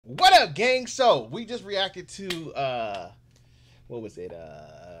up, gang? So we just reacted to what was it?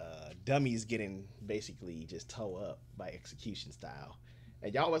 Dummies getting basically just toe up by Execution Style.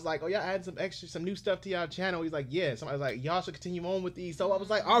 And y'all was like, oh, y'all adding some new stuff to y'all channel. He's like, yeah. Somebody was like, y'all should continue on with these. So I was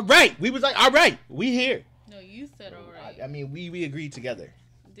like, all right. We was like, all right, we here. No, you said all right. I mean, we agreed together.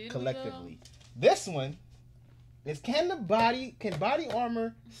 Did collectively. This one is can body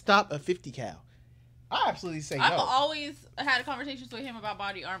armor stop a 50 cal? I absolutely say no. I've always had conversations with him about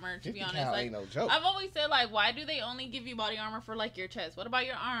body armor, to be honest. Like, ain't no joke. I've always said, like, why do they only give you body armor for, like, your chest? What about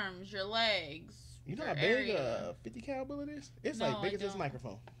your arms, your legs? You know how big a 50 cal bullet is? It's no, like big as this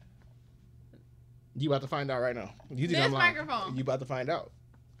microphone. You about to find out right now. You think this I'm lying? microphone. You about to find out.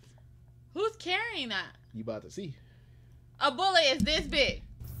 Who's carrying that? You about to see. A bullet is this big.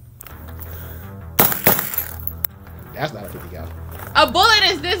 That's not a 50 cal. A bullet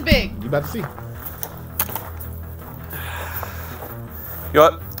is this big. You about to see. You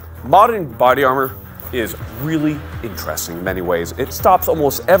know what? Modern body armor is really interesting in many ways. It stops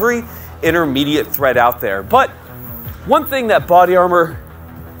almost every intermediate threat out there. But one thing that body armor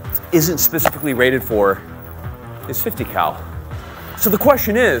isn't specifically rated for is 50 cal. So the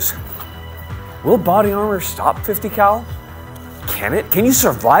question is, will body armor stop 50 cal? Can it? Can you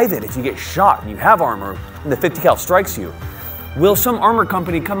survive it if you get shot and you have armor and the 50 cal strikes you? Will some armor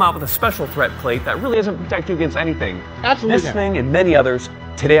company come out with a special threat plate that really doesn't protect you against anything? Absolutely. This thing and many others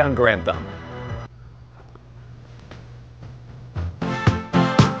today on Garand Thumb.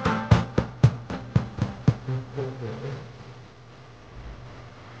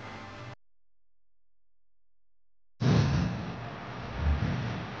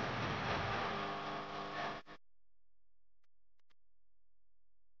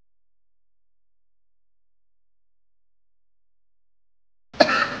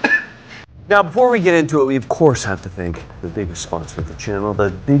 Now, before we get into it, we of course have to thank the biggest sponsor of the channel.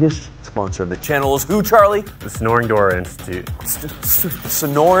 The biggest sponsor of the channel is who, Charlie? The Sonoran Dora Institute. The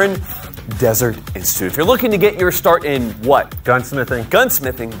Sonoran Desert Institute. If you're looking to get your start in what? Gunsmithing.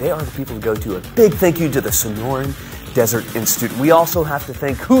 Gunsmithing, they are the people to go to. A big thank you to the Sonoran Desert Institute. We also have to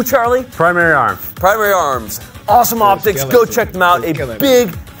thank who, Charlie? Primary Arms. Primary Arms. Awesome optics. Go check them out. A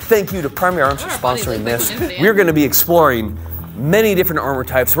big thank you to Primary Arms for sponsoring this. We're going to be exploring many different armor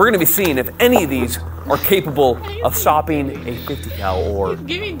types. We're going to be seeing if any of these are capable of stopping a 50 cal or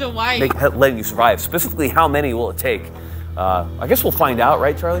letting you survive. Specifically, how many will it take? I guess we'll find out,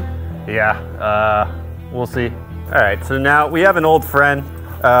 right, Charlie? Yeah, we'll see. All right, so now we have an old friend,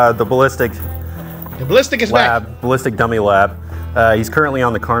 the Ballistic. The Ballistic is lab, back. Ballistic Dummy Lab. He's currently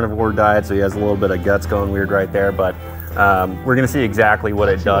on the carnivore diet, so he has a little bit of guts going weird right there, but we're going to see exactly what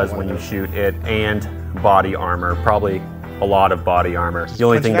it does when you shoot it and body armor. Probably a lot of body armor. The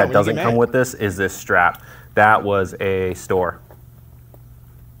only thing that doesn't come with this is this strap. That was a store.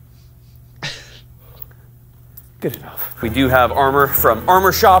 Good enough. We do have armor from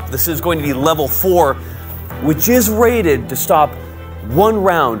Armor Shop. This is going to be level 4, which is rated to stop one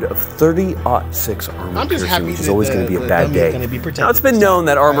round of 30-06 armor. I'm just happy which is always going to be a bad day. Now, it's been known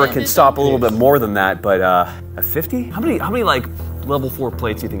that armor can stop a little bit more than that, but at 50? How many like level 4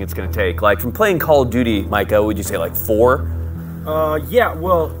 plates do you think it's going to take? Like from playing Call of Duty, Micah, would you say like 4? Yeah,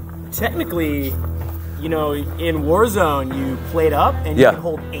 well, technically, you know, in Warzone, you plate up and you can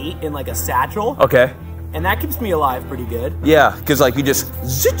hold 8 in like a satchel. Okay. And that keeps me alive pretty good. Yeah, because like you just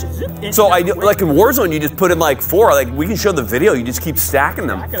zip. So I do, like in Warzone, you just put in like 4. Like we can show the video. You just keep stacking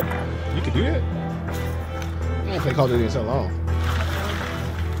them. You can do that. I don't play Call of Duty in so long.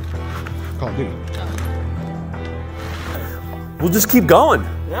 Call of Duty. We'll just keep going.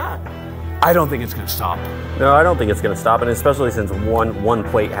 Yeah. I don't think it's going to stop. No, I don't think it's going to stop, and especially since one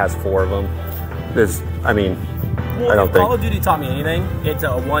plate has 4 of them. This, I mean, well, I don't if think Call of Duty taught me anything, it's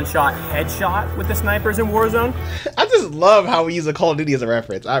a one-shot headshot with the snipers in Warzone. I just love how we use a Call of Duty as a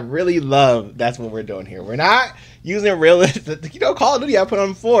reference. I really love that's what we're doing here. We're not using realistic. You know, Call of Duty I put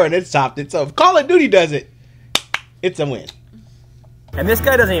on 4 and it stopped it. So if Call of Duty does it, it's a win. And this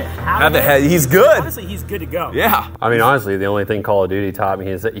guy doesn't even have the head. He's good. Honestly, he's good to go. Yeah. I mean, honestly, the only thing Call of Duty taught me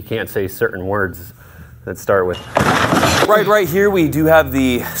is that you can't say certain words that start with. Right here we do have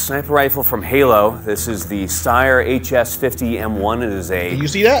the sniper rifle from Halo. This is the Steyr HS50M1. It is a you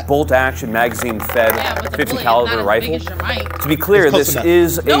see that? bolt-action magazine-fed 50 caliber rifle. To be clear, this enough.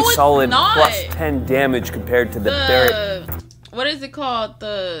 is a solid plus 10 damage compared to the Barrett. What is it called?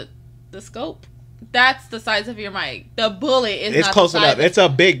 The scope? That's the size of your mic. The bullet is it's not close the size. enough. It's a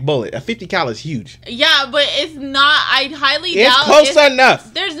big bullet. A 50 cal is huge. Yeah, but it's not. I highly doubt it's close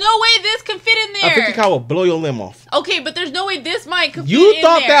enough. There's no way this can fit in there. A 50 cal will blow your limb off. Okay, but there's no way this mic could fit in You there.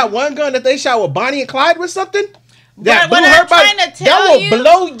 thought that one gun that they shot with Bonnie and Clyde was something? That what blew I'm her body. trying to That tell will you,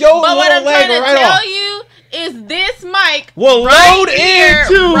 blow your but what little I'm leg trying to right tell off. you is this mic Will right load here,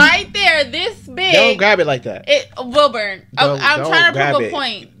 into. right there, this big. Don't grab it like that. It will burn. I'm trying to grab prove a it.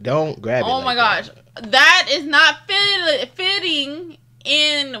 point. Don't grab it. Oh like my gosh, that is not fitting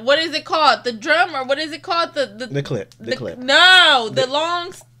in. What is it called? The drum, or what is it called? The clip. The clip. No, the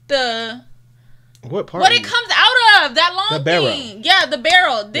long the. What part? What it comes out of, that long The barrel. thing. Yeah, the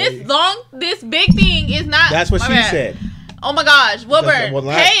barrel. This big thing is not. That's what my she bad. said. Oh my gosh, Wilbur, Well,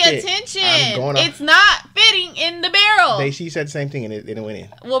 not pay fit. I'm attention. going off. It's not fitting in the barrel. She said the same thing and it went in.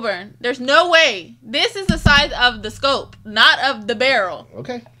 Wilbur, there's no way. This is the size of the scope, not of the barrel.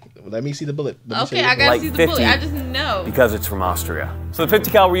 Okay. Let me see the bullet. Okay, I gotta see the bullet. I just know. Because it's from Austria. So the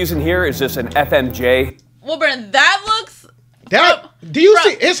 50 cal we're using here is just an FMJ. Wilbur, that looks. Do you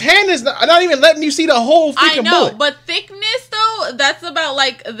see? His hand is not even letting you see the whole freaking I know, bullet. but thickness though, that's about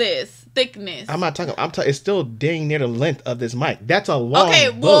like this. Thickness. I'm not talking. It's still dang near the length of this mic. That's a long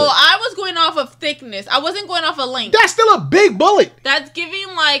well, bullet. I was going off of thickness. I wasn't going off of length. That's still a big bullet. That's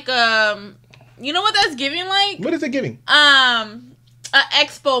giving like you know what that's giving like? What is it giving? An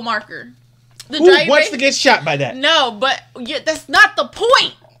expo marker. Who wants to get shot by that? No, but that's not the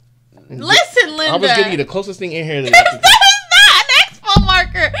point. Listen, Linda. I was giving you the closest thing in here. That is not an expo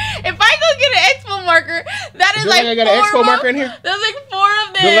marker. If I go get an expo marker, that is like I got an expo marker in here. There's like 4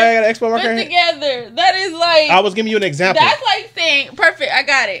 of them. I got an expo marker put in here? together. That is like. I was giving you an example. That's like saying perfect. I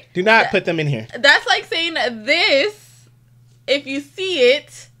got it. Do not put them in here. That's like saying this. If you see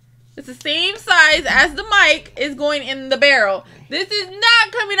it, it's the same size as the mic is going in the barrel. This is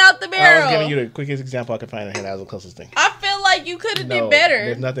not coming out the barrel. I was giving you the quickest example I could find in here. That was the closest thing. I feel like you could have did better.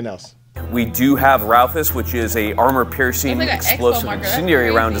 There's nothing else. We do have Rauphus, which is a armor-piercing, Like explosive marker. incendiary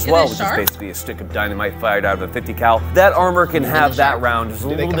That's round as crazy. well, Is which it sharp? is basically a stick of dynamite fired out of a 50 cal. That armor can have that round as a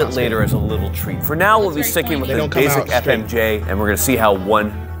little bit later as a little treat. For now, we'll be very sticking with pointy. the basic FMJ, and we're going to see how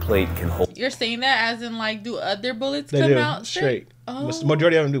one plate can hold. You're saying that as in like, do other bullets They come do out straight. Oh. The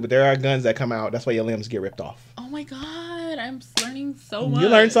majority of them do, but there are guns that come out. That's why your limbs get ripped off. Oh my god, I'm learning so much. You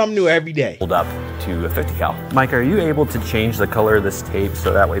learn something new every day. Hold up to a 50 cal. Mike, are you able to change the color of this tape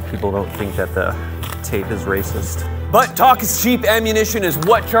so that way people don't think that the tape is racist? But talk is cheap. Ammunition is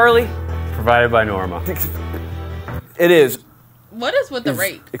what, Charlie? Provided by Norma. It is. What is with the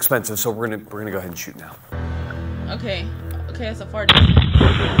rate? Expensive, so we're gonna go ahead and shoot now. Okay, that's a far distance.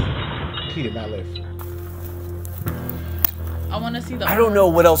 He did not live. I want to see the. I don't know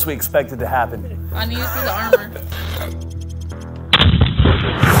what else we expected to happen. I need to see the armor.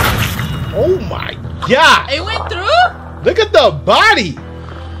 Oh my god! It went through? Look at the body!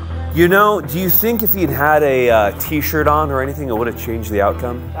 You know, do you think if he'd had a t-shirt on or anything, it would have changed the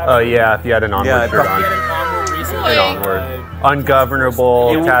outcome? Oh yeah, if you had an onward shirt on. Wait. An onward.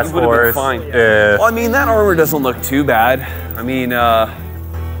 Ungovernable, task would've been force. fine. Well, I mean, that armor doesn't look too bad. I mean, wow,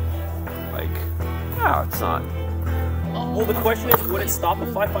 it's not. Well, the question is, would it stop a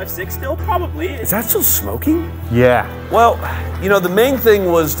 5.56 still? Probably. Is that still smoking? Yeah. Well, you know, the main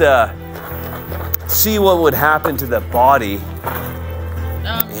thing was to see what would happen to the body.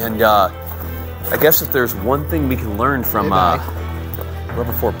 And I guess if there's one thing we can learn from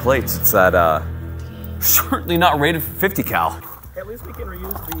Level 4 plates, it's that certainly not rated for 50 cal. At least we can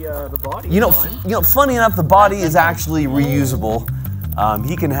reuse the body. You know, funny enough, the body is actually reusable.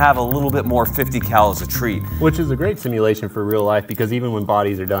 He can have a little bit more 50 cal as a treat. Which is a great simulation for real life because even when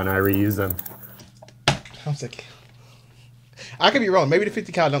bodies are done, I reuse them. I'm sick. I could be wrong. Maybe the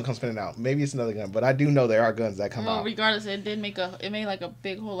 50 cal don't come spinning out. Maybe it's another gun. But I do know there are guns that come out. Regardless, it made like a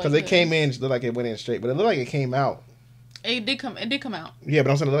big hole. Because it came in, looked like it went in straight. But it looked like it came out. It did come out. Yeah,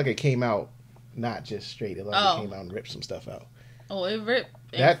 but I'm saying it looked like it came out not just straight. It looked like it came out and ripped some stuff out. Oh, it ripped.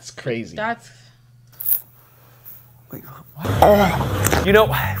 That's crazy. Wait, what? You know,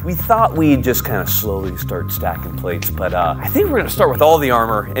 we thought we'd just kind of slowly start stacking plates, but I think we're going to start with all the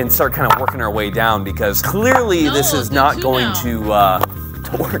armor and start kind of working our way down because clearly this is not going to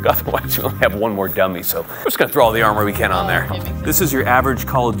work. Otherwise, we only have one more dummy, so we're just going to throw all the armor we can on there. This is your average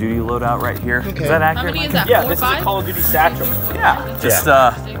Call of Duty loadout right here. Okay. Is that accurate? How many is that? Yeah, 4 or this 5? is a Call of Duty satchel. Yeah, just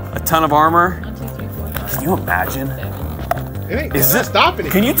a ton of armor. 1, 2, 3, 4, 5. Can you imagine? Is it stopping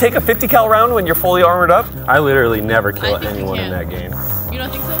it? Can you take a 50 cal round when you're fully armored up? I literally never kill anyone in that game. You don't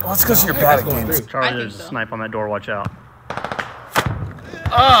think so? Well, it's because you're bad at games. Charlie, there's a snipe on that door. Watch out.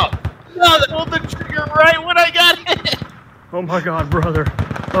 Oh! No, they pulled the trigger right when I got it! Oh my god, brother.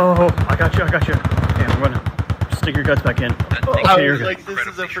 Oh, I got you. Okay, I'm gonna stick your guts back in. I was like, this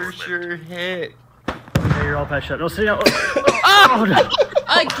is a for sure hit. Okay, you're all patched up. No, sit down.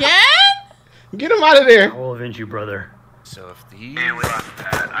 Again? Get him out of there. I will avenge you, brother. So if these...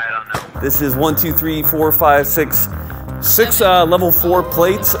 I don't know. This is 1, 2, 3, 4, 5, 6 level 4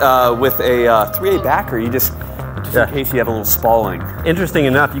 plates with a 3A backer. You just in case you have a little spalling. Interesting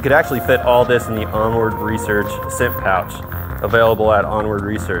enough, you could actually fit all this in the Onward Research SIMP pouch, available at Onward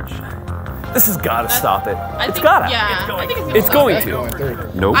Research. This has got to stop it. I think, gotta. Yeah, I think It's going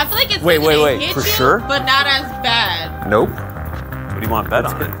to. Nope. I feel like it's wait, gonna hit for you, sure? but not as bad. Nope. What do you want to bet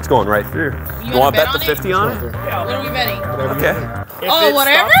on it? It's going right through. You want to bet on the 50 on it? Yeah. What are we betting? Okay. If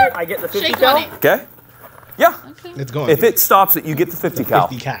whatever? stops it, I get the 50 Shake cal. on it. Okay. Yeah. It's going. If it stops it, you get the 50 cal.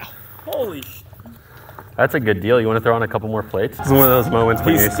 50 cal. Holy sh... That's a good deal. You want to throw on a couple more plates? This is one of those moments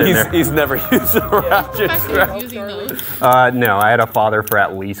when you're sitting there. He's never used a ratchet strap. Using those. No, I had a father for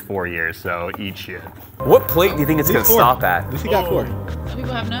at least 4 years, so eat shit. What plate do you think it's going to stop at? At least he got 4. Some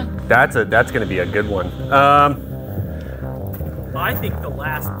people have none. That's going to be a good one. I think the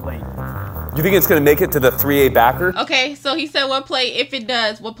last plate. You think it's going to make it to the 3A backer? Okay, so he said what plate, if it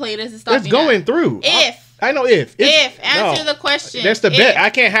does, what plate is it stopping It's going at? through. If. I know if. Answer the question. That's the bet. I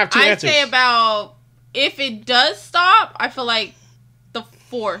can't have 2 answers. I say about, if it does stop, I feel like the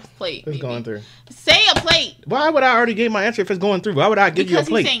 4th plate. It's maybe. going through. Say a plate. Why would I already give my answer if it's going through? Why would I give you a Because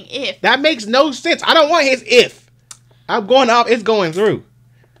plate? he's saying if. That makes no sense. I don't want his if. I'm going off. It's going through.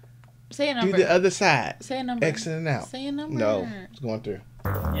 Say a Do number. the other side. Say a number. Exiting out. Say a number. No, it's going through.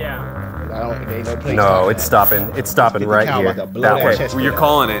 Yeah. I don't. There ain't no place. No, it's stopping. It's stopping right cow here. like a blood That way. chest. Well, you're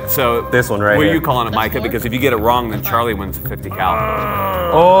calling it. So This one right What are here. you calling it, Micah? That's 4? Because if you get it wrong, then Charlie wins the 50 cal.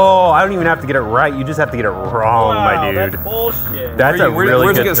 Oh, I don't even have to get it right. You just have to get it wrong, Wow, my dude. that's bullshit. That's a really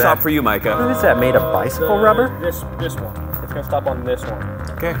Where's it good going to bet. stop for you, Micah? What is that, made of bicycle rubber? This one. It's gonna stop on this one.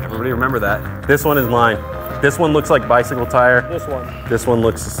 Okay, everybody remember that. This one is mine. This one looks like bicycle tire. This one. This one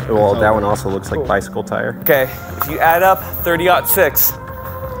looks, well, that one also looks like bicycle tire. Okay, if you add up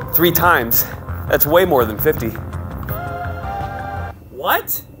 30-06 3 times, that's way more than 50.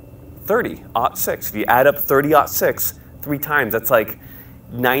 What? 30-06. If you add up 30-06 3 times, that's like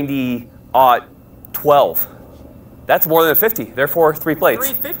 90-12. That's more than 50. Therefore, 3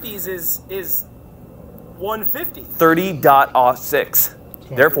 plates. 350s is 150. 30.06.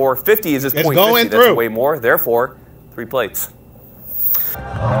 Therefore, 50 is just It's 0.50. going That's through. way more. Therefore, 3 plates. What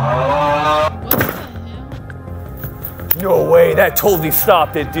the hell? No way. That totally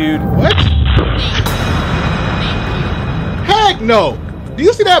stopped it, dude. What? Thank you. Heck no. Do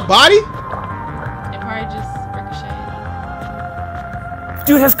you see that body? It probably just ricocheted.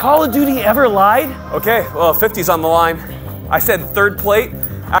 Dude, has Call of Duty ever lied? Okay, well, 50's on the line. I said 3rd plate.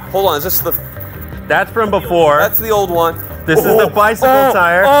 Hold on, is this the... That's from before. That's the old one. This is the bicycle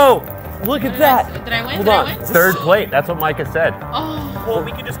tire. Oh, look at that. Did I win? Hold Did on. I win? Third plate. That's what Micah said. Oh, Well,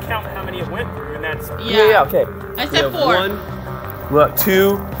 we can just count how many it went through, and that's... yeah. Okay. I said 4. 1, look,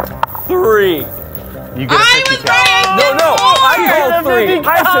 2, 3. You get a 50 cal. right. No, I called 3.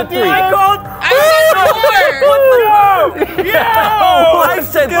 I said 3. I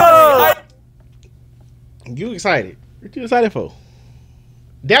said 4. I said 3. You excited? What you excited for?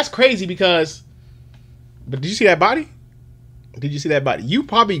 That's crazy because. But did you see that body? Did you see that body? You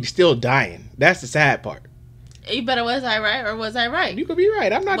probably still dying. That's the sad part. But was I right or was I right? You could be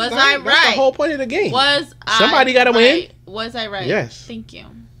right. I'm not. Was dying. I That's right? the whole point of the game. Was Somebody I gotta win. right? Was I right? Yes. Thank you.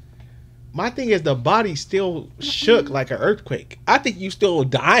 My thing is the body still shook like an earthquake. I think you still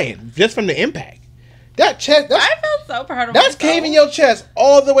dying just from the impact. That chest. That's, I felt so proud of that's myself. caving your chest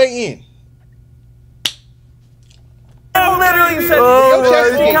all the way in. I literally said Oh,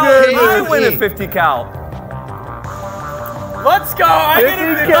 50 my cal. goodness. I win at 50 cal. Let's go! I get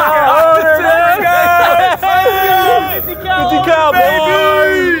it! 50 cal,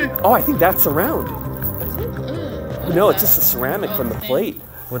 baby! Oh, I think that's the round. No, it's just a ceramic from the plate.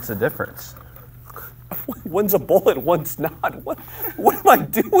 What's the difference? One's a bullet, one's not. What am I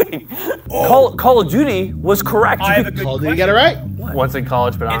doing? Call of Duty was correct. I have a good Oh, did you question. get it right? Once in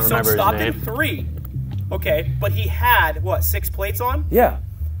college, but I And don't so it remember stopped his in name. 3. Okay, but he had, what, 6 plates on? Yeah.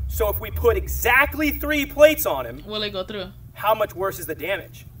 So if we put exactly 3 plates on him, Will it go through? how much worse is the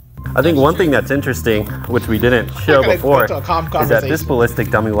damage? I think one thing that's interesting, which we didn't show gotta before, go to a calm is that this conversation. ballistic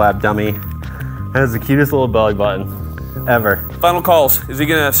dummy lab dummy has the cutest little belly button ever. Final calls. Is he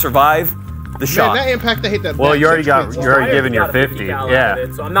gonna survive the Man, shot? that impact. I hit that. Well, back you already six got, points. you're already given your Got a 50. cal out of Yeah.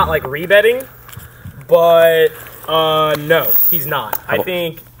 it, so I'm not like rebetting, but no, he's not. I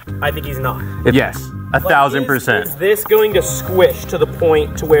think he's not. Yes, 1,000%. Is this going to squish to the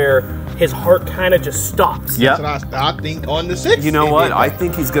point to where his heart kind of just stops? Yep. That's what I think on the 6. You know it what? did I that.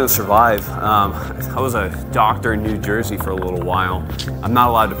 think he's gonna survive. I was a doctor in New Jersey for a little while. I'm not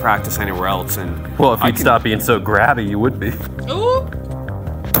allowed to practice anywhere else, and Well, if I you'd can- stop being so grabby, you would be. Ooh.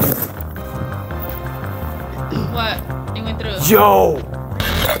 What? You coming through. Yo!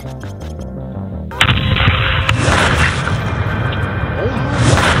 Oh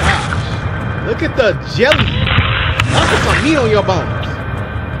my gosh. Look at the jelly. I'll put some meat on your bones.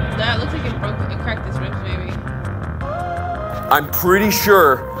 That looks like it cracked his ribs, maybe. I'm pretty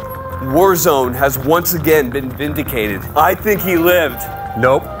sure Warzone has once again been vindicated. I think he lived.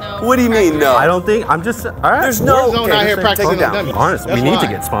 Nope. No. What do you mean, no? I don't think. I'm just. All right. There's no. Warzone out here practicing on dummies. Honestly, That's we need why.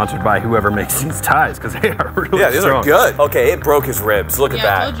 to get sponsored by whoever makes these ties because they are really Yeah, these strong. are good. Okay, it broke his ribs. Look at Yeah,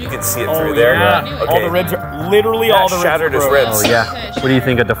 I that. told you. You can see it Oh, through there. yeah. Okay. All the ribs are literally That all the ribs shattered his broke. ribs. Oh yeah. What do you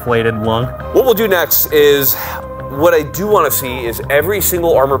think? A deflated lung? What we'll do next is, what I do want to see is every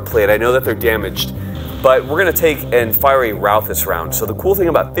single armor plate. I know that they're damaged, but we're going to take and fire a Rauthus round. So the cool thing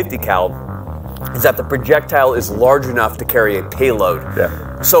about 50 cal is that the projectile is large enough to carry a payload.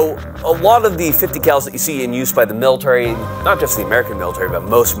 Yeah. So a lot of the 50 cals that you see in use by the military, not just the American military, but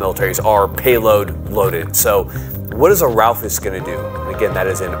most militaries are payload loaded. So what is a Rauthus going to do? And again, that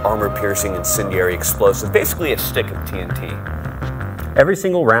is an armor-piercing incendiary explosive, basically a stick of TNT. Every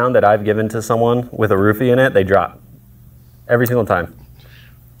single round that I've given to someone with a roofie in it, they drop. Every single time.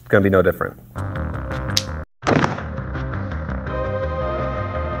 It's gonna be no different.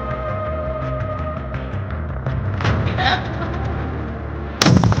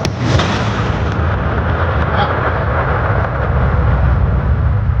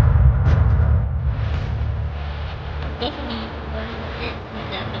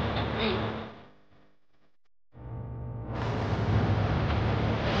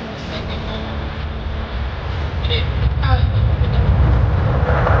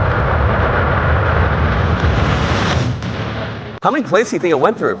 How many plates do you think it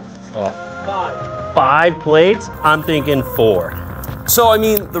went through? 5 plates? I'm thinking 4. So, I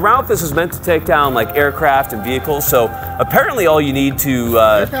mean, the Rauthus is meant to take down, like, aircraft and vehicles, so apparently all you need to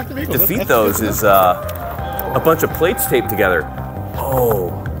Aircraft and vehicles, defeat that's those good is a bunch of plates taped together.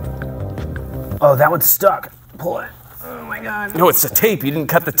 Oh. Oh, that one's stuck. Pull it. Oh my god. No, it's the tape. You didn't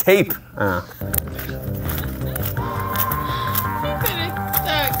cut the tape.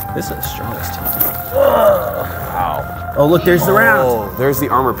 This is the strongest team. Wow. Oh, look, there's the round. Oh, there's the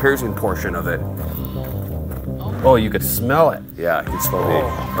armor-piercing portion of it. Oh, you could smell it. Yeah, you can smell it.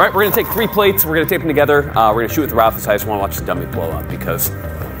 All right, we're going to take 3 plates. We're going to tape them together. We're going to shoot with the Rauthus. I just want to watch the dummy blow up because...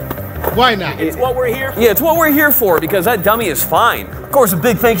 Why not? It's what we're here for. Yeah, it's what we're here for because that dummy is fine. Of course, a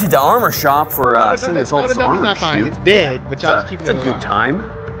big thank you to Armor Shop for sending us all the this dummy's armor not to fine. shoot. It's dead, but y'all just keep It's a it good alive. time.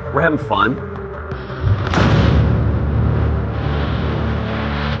 We're having fun.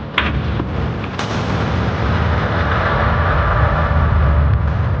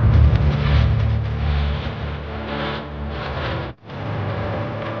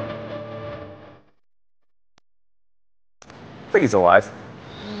 I think he's alive.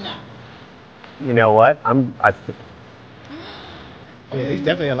 No. You know what? Yeah, he's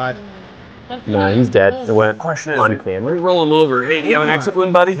definitely alive. Nah, he's dead. It went Question is, on camera. roll him over. Hey, do you have an exit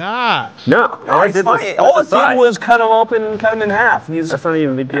wound, buddy? Nah. No, all I He's did was fine. All it did was cut him open and cut him in half. That's not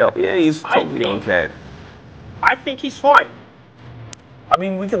even a big deal. Yeah, he's totally okay. I think he's fine. I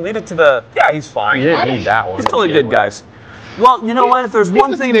mean, we can lead it to the... Yeah, he's fine. You didn't need that one. He's totally good, guys. Well, you know what? If there's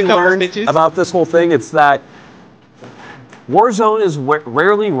one thing we learned about this whole thing, it's that Warzone is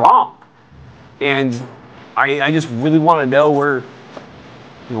rarely wrong. And I just really want to know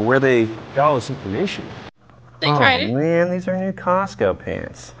where they got all this information. They tried it. Man, these are new Costco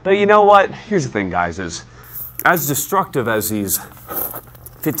pants. But you know what? Here's the thing, guys, is as destructive as these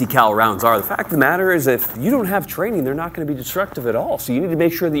 50 cal rounds are, the fact of the matter is if you don't have training, they're not going to be destructive at all. So you need to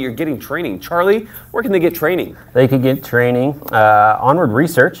make sure that you're getting training. Charlie, where can they get training? They could get training. Onward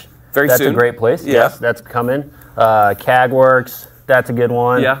Research. Very That's soon. a great place. Yeah. Yes, that's coming. CAGWorks. That's a good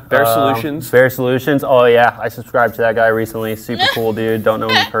one. Yeah, Bear Solutions. Bear Solutions. Oh yeah, I subscribed to that guy recently. Super cool dude. Don't know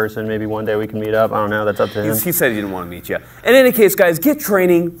him in person. Maybe one day we can meet up. I don't know. That's up to him. He said he didn't want to meet you. In any case, guys, get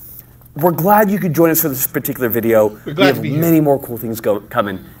training. We're glad you could join us for this particular video. We're glad we have to be here. many more cool things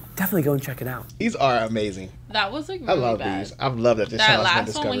coming. Definitely go and check it out. These are amazing. That was like really I love bad. these. I've loved that this That channel's been last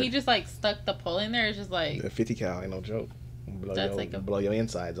discovered. one when he just like stuck the pole in there, it's just like The 50 cal ain't no joke. Blow, That's your, like a- blow your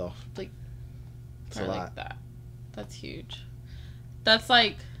insides off. like It's or a like lot. that. That's huge. That's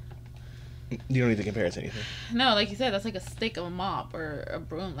like You don't need to compare it to anything. no, like you said, that's like a stick of a mop or a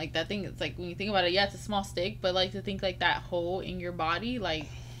broom. Like that thing. It's like when you think about it, yeah, it's a small stick, but like to think like that hole in your body, like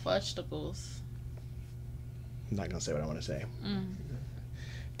vegetables. I'm not gonna say what I want to say.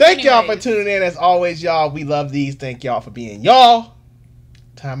 Thank y'all for Anyways. tuning in. As always, y'all, we love these. Thank y'all for being y'all.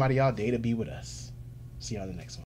 Time out of y'all day to be with us. See y'all in the next one.